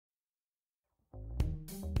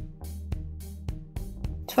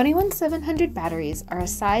21700 batteries are a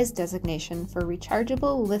size designation for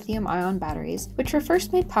rechargeable lithium-ion batteries, which were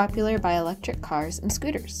first made popular by electric cars and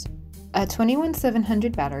scooters. A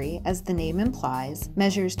 21700 battery, as the name implies,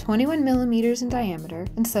 measures 21 millimeters in diameter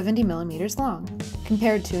and 70 millimeters long,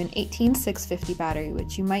 compared to an 18650 battery,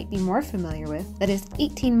 which you might be more familiar with, that is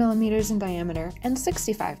 18 millimeters in diameter and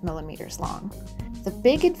 65 millimeters long. The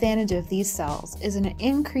big advantage of these cells is an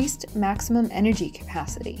increased maximum energy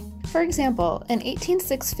capacity. For example, an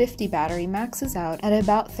 18650 battery maxes out at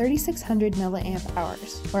about 3600 milliamp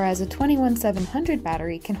hours, whereas a 21700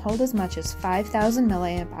 battery can hold as much as 5000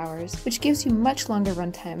 milliamp hours, which gives you much longer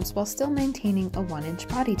run times while still maintaining a 1-inch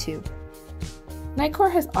body tube.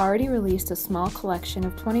 Nitecore has already released a small collection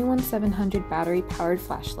of 21700 battery-powered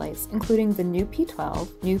flashlights, including the new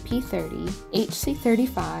P12, new P30,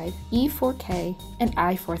 HC35, E4K, and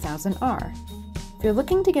i4000R. If you're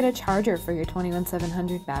looking to get a charger for your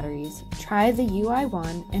 21700 batteries, try the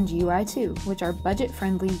UI1 and UI2, which are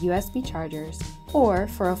budget-friendly USB chargers, or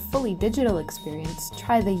for a fully digital experience,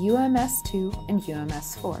 try the UMS2 and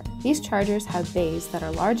UMS4. These chargers have bays that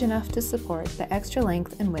are large enough to support the extra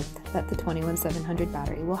length and width that the 21700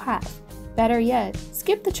 battery will have. Better yet,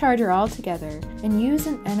 skip the charger altogether and use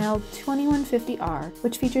an NL2150R,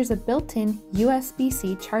 which features a built-in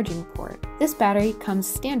USB-C charging port. This battery comes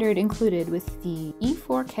standard included with the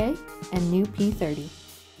E4K and new P30.